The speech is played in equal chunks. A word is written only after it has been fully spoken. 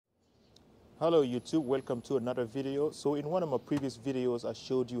Hello YouTube, welcome to another video. So in one of my previous videos I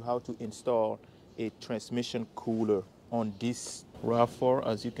showed you how to install a transmission cooler on this RAV4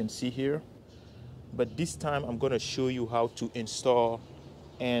 as you can see here. But this time I'm going to show you how to install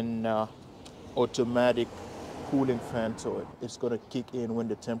an automatic cooling fan to it. It's going to kick in when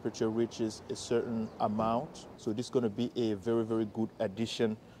the temperature reaches a certain amount. So this is going to be a very good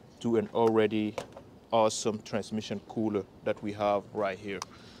addition to an already awesome transmission cooler that we have right here.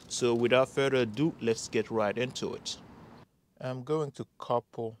 So without further ado, let's get right into it. I'm going to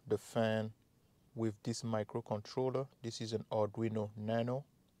couple the fan with this microcontroller. This is an Arduino Nano.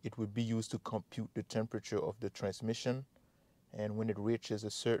 It will be used to compute the temperature of the transmission, and when it reaches a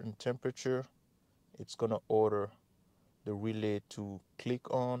certain temperature, it's going to order the relay to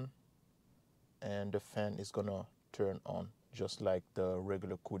click on, and the fan is going to turn on, just like the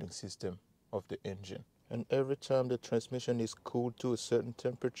regular cooling system of the engine. And every time the transmission is cooled to a certain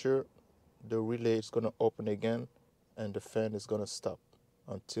temperature, the relay is going to open again and the fan is going to stop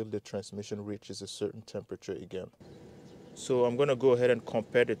until the transmission reaches a certain temperature again. So I'm going to go ahead and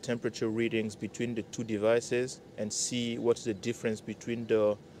compare the temperature readings between the two devices and see what's the difference between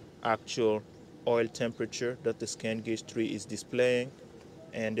the actual oil temperature that the scan gauge 3 is displaying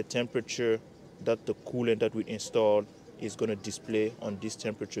and the temperature that the coolant that we installed is going to display on this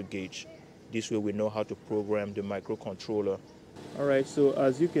temperature gauge. This way we know how to program the microcontroller. Alright, so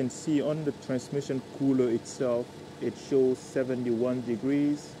as you can see on the transmission cooler itself, it shows 71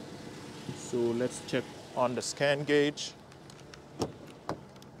 degrees. So let's check on the scan gauge.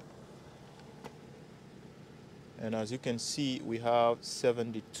 And as you can see, we have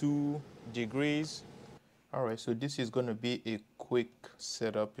 72 degrees. Alright, so this is going to be a quick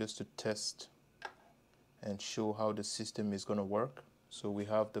setup just to test and show how the system is going to work. So we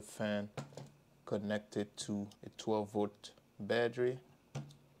have the fan connected to a 12-volt battery,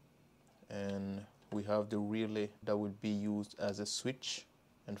 and we have the relay that will be used as a switch.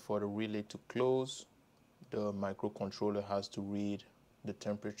 And for the relay to close, the microcontroller has to read the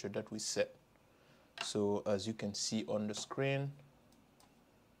temperature that we set. So as you can see on the screen,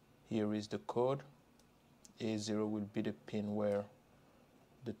 here is the code. A0 will be the pin where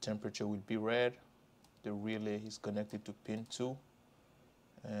the temperature will be read. The relay is connected to pin 2,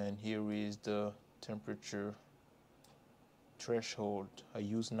 and here is the temperature threshold. I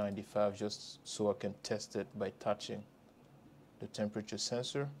use 95 just so I can test it by touching the temperature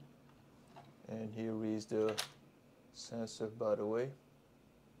sensor. And here is the sensor, by the way.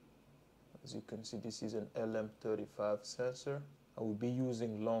 As you can see, this is an LM35 sensor. I will be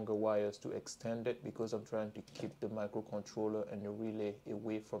using longer wires to extend it because I'm trying to keep the microcontroller and the relay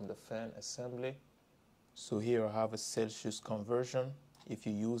away from the fan assembly. So here I have a Celsius conversion if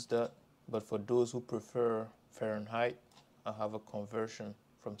you use that, but for those who prefer Fahrenheit, I have a conversion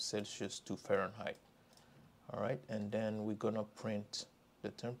from Celsius to Fahrenheit. Alright, and then we're gonna print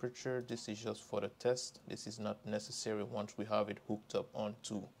the temperature. This is just for the test. This is not necessary once we have it hooked up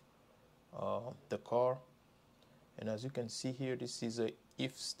onto the car. And as you can see here, this is a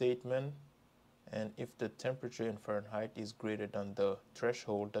if statement, and if the temperature in Fahrenheit is greater than the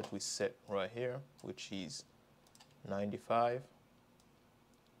threshold that we set right here, which is 95,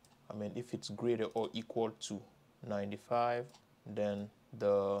 if it's greater or equal to 95, then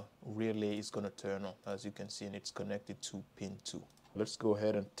the relay is going to turn on, as you can see, and it's connected to pin 2. Let's go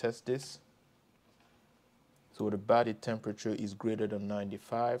ahead and test this. So the body temperature is greater than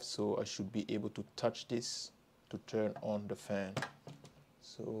 95, so I should be able to touch this to turn on the fan.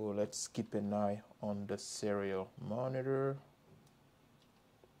 So let's keep an eye on the serial monitor.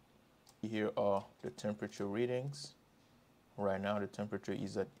 Here are the temperature readings. Right now the temperature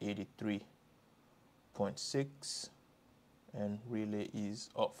is at 83.6 and relay is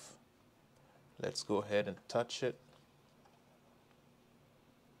off. Let's go ahead and touch it.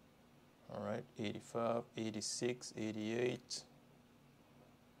 Alright, 85, 86, 88,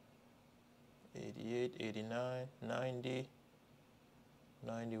 88, 89, 90,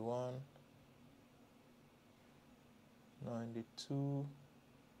 91, 92,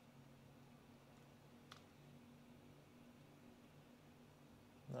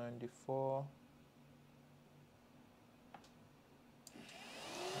 94,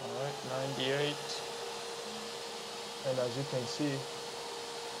 alright, 98, and as you can see,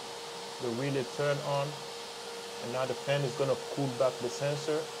 the relay turned on, and now the fan is going to cool back the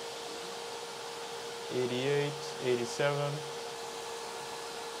sensor. 88, 87,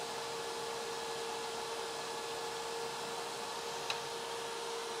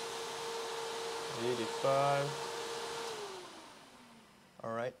 85.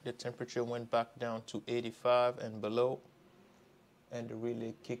 All right, the temperature went back down to 85 and below, and the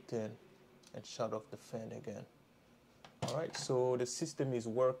relay kicked in and shut off the fan again. Alright, so the system is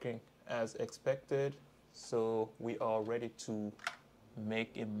working as expected, so we are ready to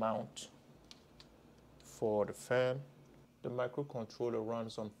make a mount for the fan. The microcontroller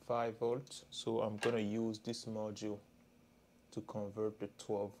runs on 5 volts, so I'm going to use this module to convert the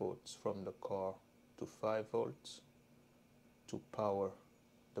 12 volts from the car to 5 volts to power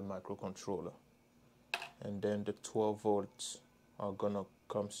the microcontroller. And then the 12 volts are going to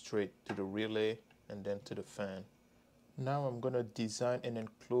come straight to the relay and then to the fan. Now I'm going to design an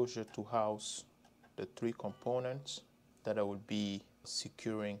enclosure to house the 3 components that I will be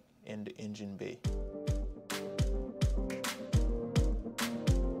securing in the engine bay.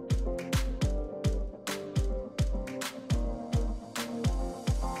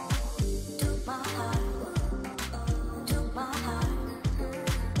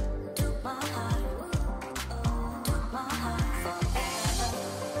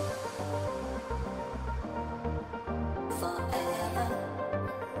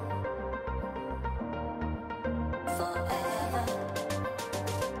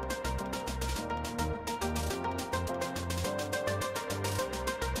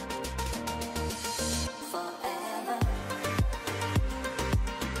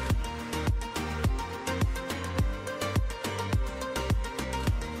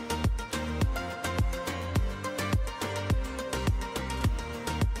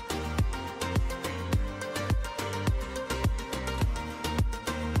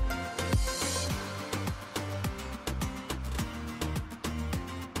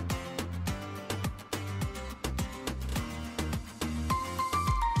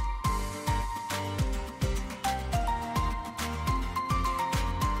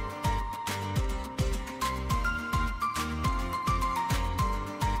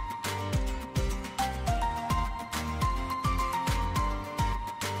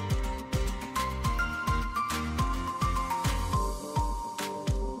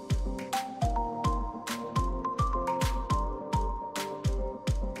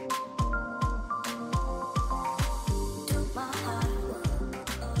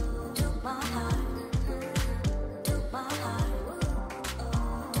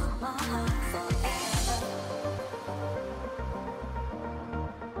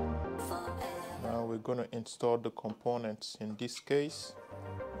 We're going to install the components in this case.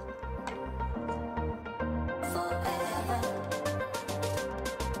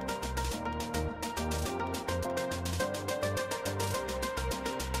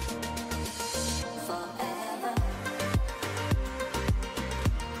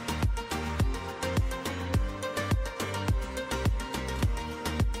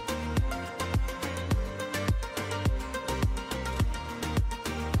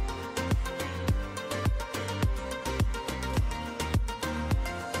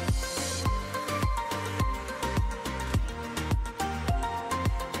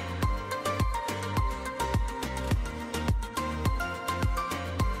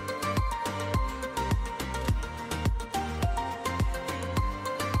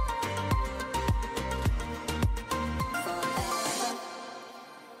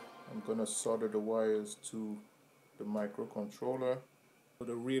 Going to solder the wires to the microcontroller. So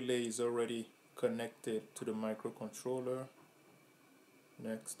the relay is already connected to the microcontroller.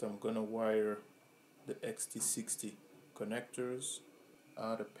 Next, I'm going to wire the XT60 connectors,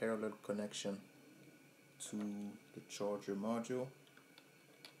 add a parallel connection to the charger module,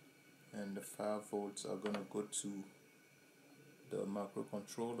 and the 5 volts are going to go to the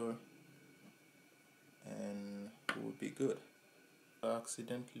microcontroller and we'll be good. I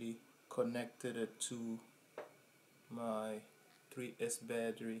accidentally connected it to my 3S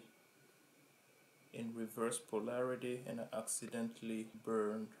battery in reverse polarity and I accidentally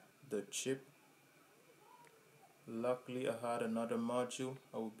burned the chip. Luckily I had another module,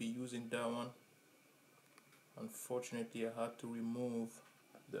 I will be using that one. Unfortunately I had to remove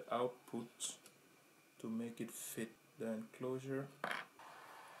the output to make it fit the enclosure.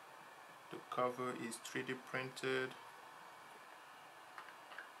 The cover is 3D printed.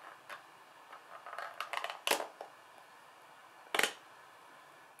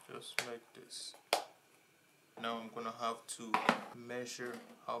 Just like this. Now I'm gonna have to measure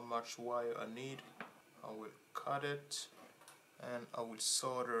how much wire I need. I will cut it and I will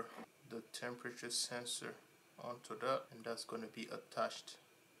solder the temperature sensor onto that, and that's gonna be attached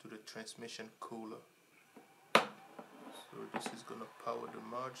to the transmission cooler. So this is gonna power the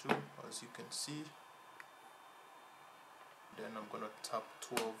module, as you can see. Then I'm gonna tap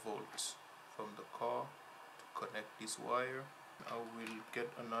 12 volts from the car to connect this wire. I will get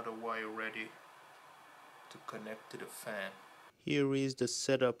another wire ready to connect to the fan. Here is the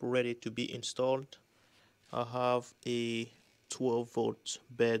setup ready to be installed. I have a 12-volt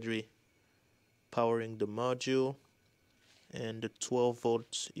battery powering the module, and the 12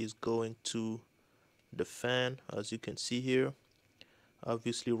 volts is going to the fan, as you can see here.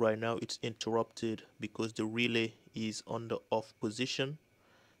 Obviously right now it's interrupted because the relay is on the off position,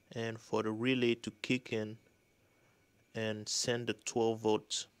 and for the relay to kick in and send the 12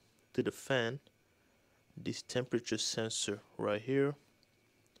 volts to the fan, this temperature sensor right here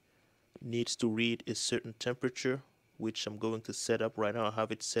needs to read a certain temperature, which I'm going to set up right now. I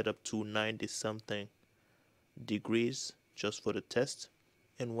have it set up to 90 something degrees just for the test.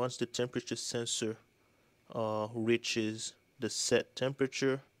 And once the temperature sensor reaches the set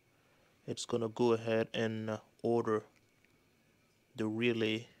temperature, it's gonna go ahead and order the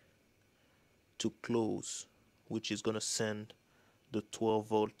relay to close, which is gonna send the 12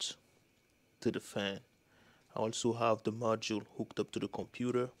 volt to the fan. I also have the module hooked up to the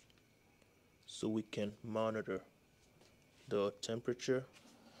computer so we can monitor the temperature.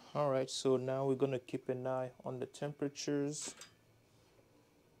 Alright, so now we're gonna keep an eye on the temperatures,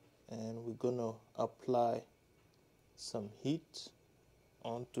 and we're gonna apply some heat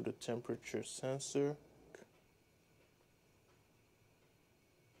onto the temperature sensor.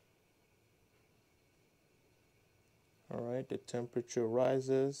 Alright, the temperature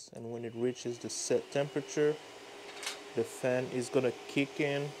rises, and when it reaches the set temperature, the fan is gonna kick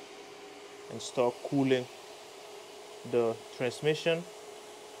in and start cooling the transmission.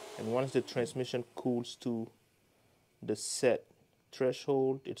 And once the transmission cools to the set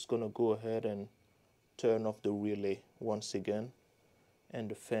threshold, it's gonna go ahead and turn off the relay once again, and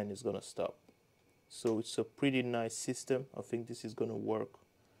the fan is gonna stop. So it's a pretty nice system. I think this is gonna work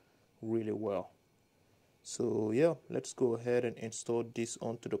really well. So yeah, let's go ahead and install this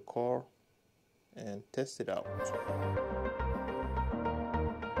onto the car and test it out.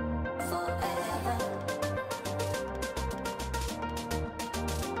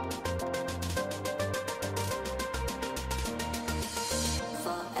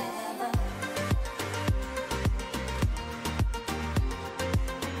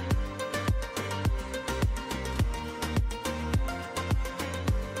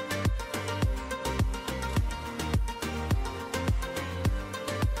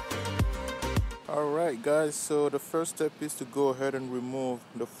 Alright guys, so the first step is to go ahead and remove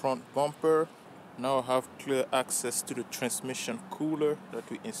the front bumper. Now I have clear access to the transmission cooler that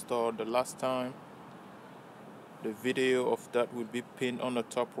we installed the last time. The video of that will be pinned on the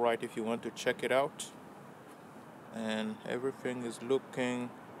top right if you want to check it out. And everything is looking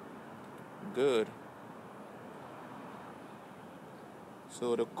good.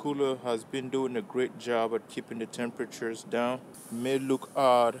 So the cooler has been doing a great job at keeping the temperatures down. It may look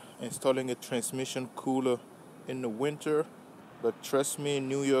odd installing a transmission cooler in the winter, but trust me,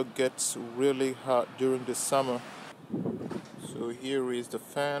 New York gets really hot during the summer. So here is the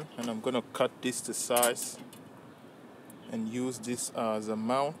fan, and I'm gonna cut this to size and use this as a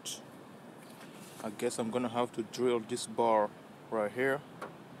mount. I guess I'm gonna have to drill this bar right here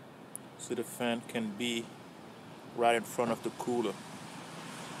so the fan can be right in front of the cooler.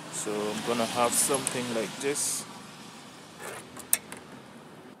 So I'm gonna have something like this.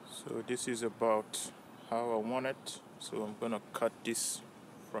 So this is about how I want it. So I'm gonna cut this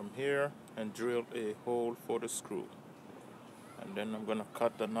from here and drill a hole for the screw, and then I'm gonna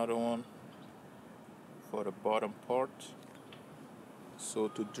cut another one for the bottom part. So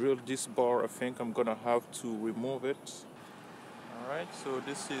to drill this bar, I think I'm gonna have to remove it. Alright, so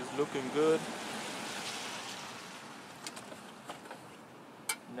this is looking good.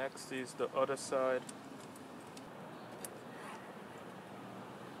 Next is the other side.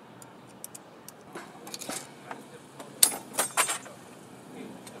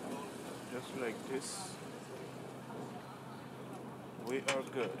 Just like this. We are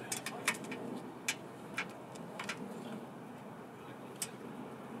good.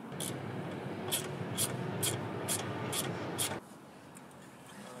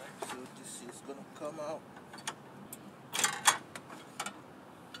 Alright, so this is gonna come out.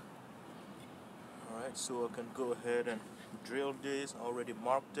 Alright, so I can go ahead and drill this. I already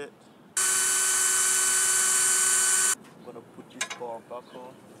marked it. I'm gonna put this bar back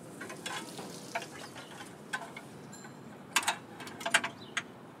on.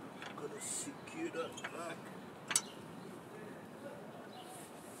 I'm gonna secure that back.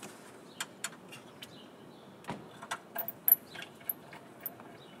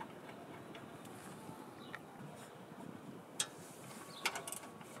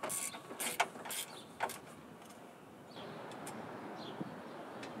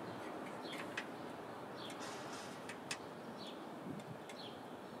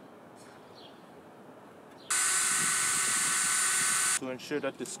 ensure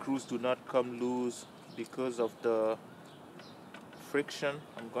that the screws do not come loose because of the friction,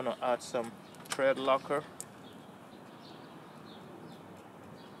 I'm gonna add some thread locker.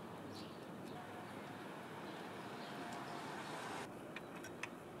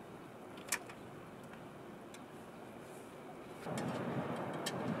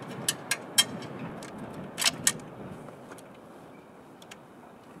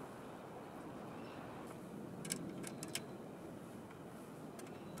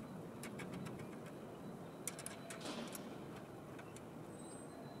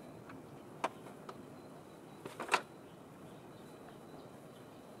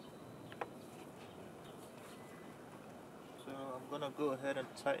 I'm gonna go ahead and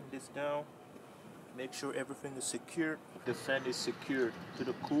tighten this down, make sure everything is secured. The fan is secured to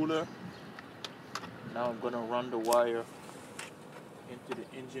the cooler. Now I'm gonna run the wire into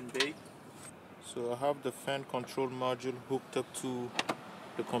the engine bay. So I have the fan control module hooked up to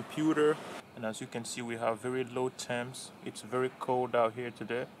the computer, and as you can see we have very low temps. It's very cold out here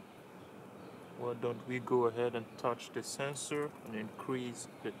today. Why don't we go ahead and touch the sensor and increase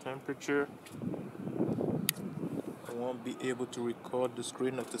the temperature. I won't be able to record the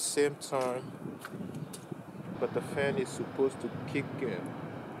screen at the same time, but the fan is supposed to kick in.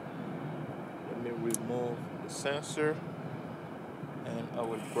 Let me remove the sensor and I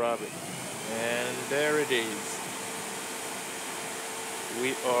will grab it. And there it is.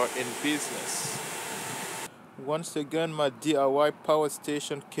 We are in business. Once again, my DIY power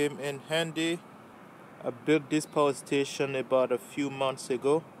station came in handy. I built this power station about a few months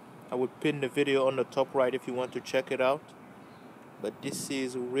ago. I will pin the video on the top right if you want to check it out. But this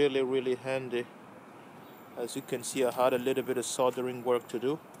is really handy. As you can see, I had a little bit of soldering work to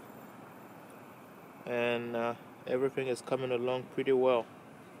do, and everything is coming along pretty well.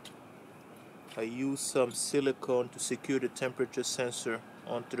 I used some silicone to secure the temperature sensor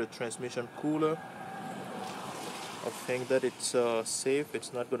onto the transmission cooler. I think that it's safe.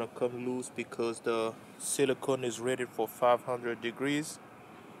 It's not going to come loose because the silicone is rated for 500 degrees.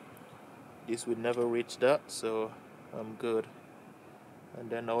 This would never reach that, so I'm good.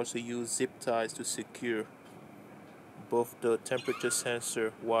 And then I also use zip ties to secure both the temperature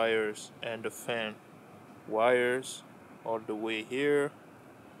sensor wires and the fan wires all the way here,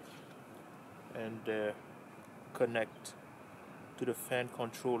 and connect to the fan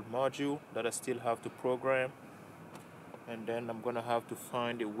control module that I still have to program. And then I'm gonna have to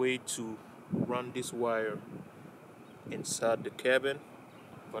find a way to run this wire inside the cabin,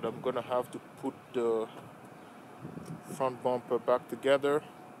 but I'm gonna have to put the front bumper back together.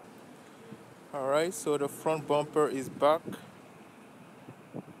 Alright, so the front bumper is back,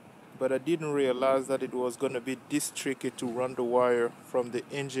 but I didn't realize that it was gonna be this tricky to run the wire from the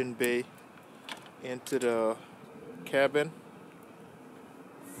engine bay into the cabin.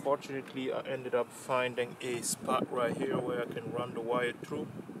 Fortunately, I ended up finding a spot right here where I can run the wire through.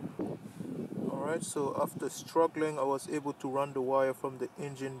 Alright, so after struggling, I was able to run the wire from the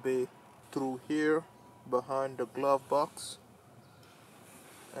engine bay through here behind the glove box,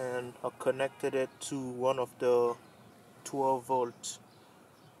 and I connected it to one of the 12-volt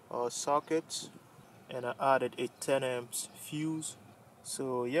sockets, and I added a 10 amps fuse.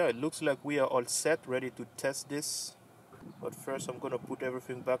 So yeah, it looks like we are all set, ready to test this. But first I'm gonna put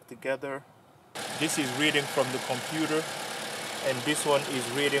everything back together. This is reading from the computer, and this one is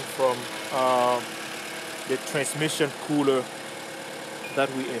reading from the transmission cooler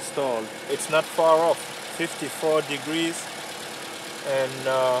that we installed. It's not far off, 54 degrees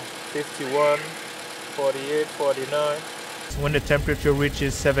and 51, 48, 49. When the temperature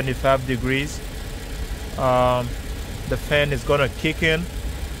reaches 75 degrees, the fan is gonna kick in.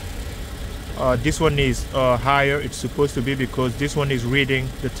 This one is higher, it's supposed to be, because this one is reading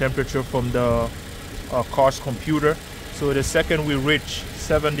the temperature from the car's computer. So the second we reach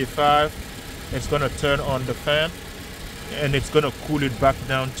 75, it's gonna turn on the fan, and it's gonna cool it back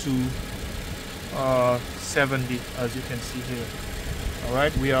down to 70, as you can see here. All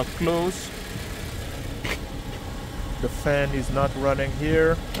right, we are close. The fan is not running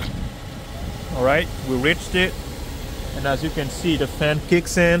here. All right, we reached it, and as you can see, the fan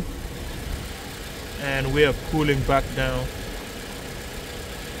kicks in and we are cooling back down,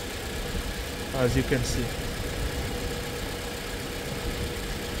 as you can see.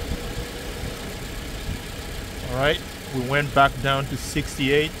 All right, we went back down to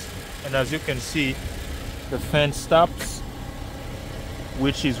 68, and as you can see, the fan stops,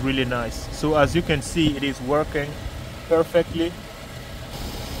 which is really nice. So as you can see, it is working perfectly.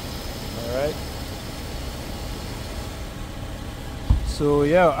 All right. So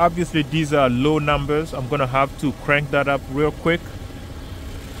yeah, obviously these are low numbers. I'm gonna have to crank that up real quick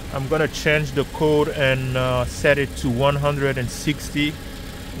I'm gonna change the code and set it to 160.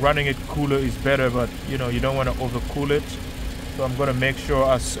 Running it cooler is better, but you know, you don't want to overcool it. So I'm gonna make sure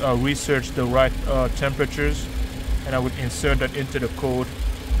I research the right temperatures, and I would insert that into the code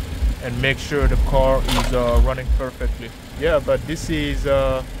and make sure the car is running perfectly. Yeah, but this is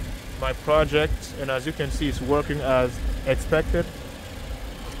my project, and as you can see, it's working as expected.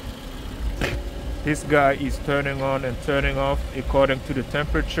 This guy is turning on and turning off according to the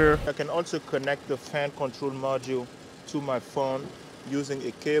temperature. I can also connect the fan control module to my phone using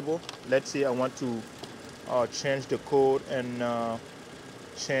a cable. Let's say I want to change the code and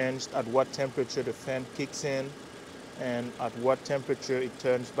change at what temperature the fan kicks in and at what temperature it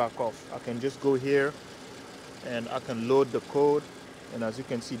turns back off. I can just go here and I can load the code, and as you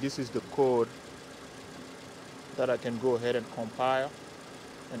can see, this is the code that I can go ahead and compile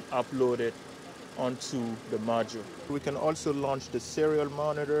and upload it onto the module. We can also launch the serial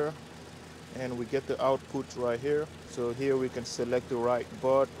monitor, and we get the output right here. So here we can select the right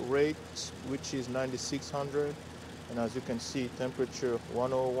baud rate, which is 9600, and as you can see, temperature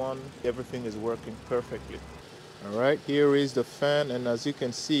 101. Everything is working perfectly. All right, here is the fan, and as you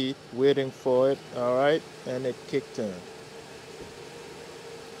can see, waiting for it. All right, and it kicked in.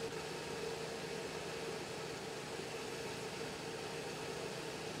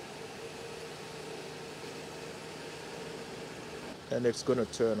 And it's gonna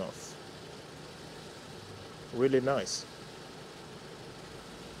turn off. Really nice.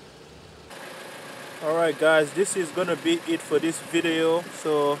 All right, guys, this is gonna be it for this video.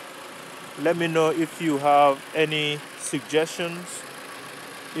 So let me know if you have any suggestions,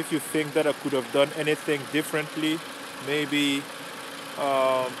 if you think that I could have done anything differently, maybe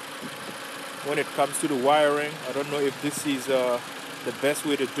when it comes to the wiring. I don't know if this is the best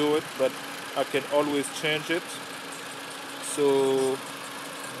way to do it, but I can always change it. So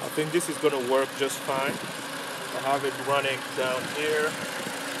I think this is going to work just fine. I have it running down here,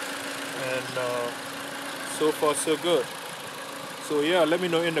 and so far so good. So yeah, let me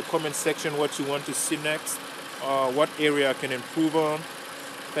know in the comment section what you want to see next, what area I can improve on.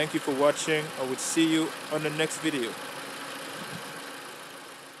 Thank you for watching. I will see you on the next video.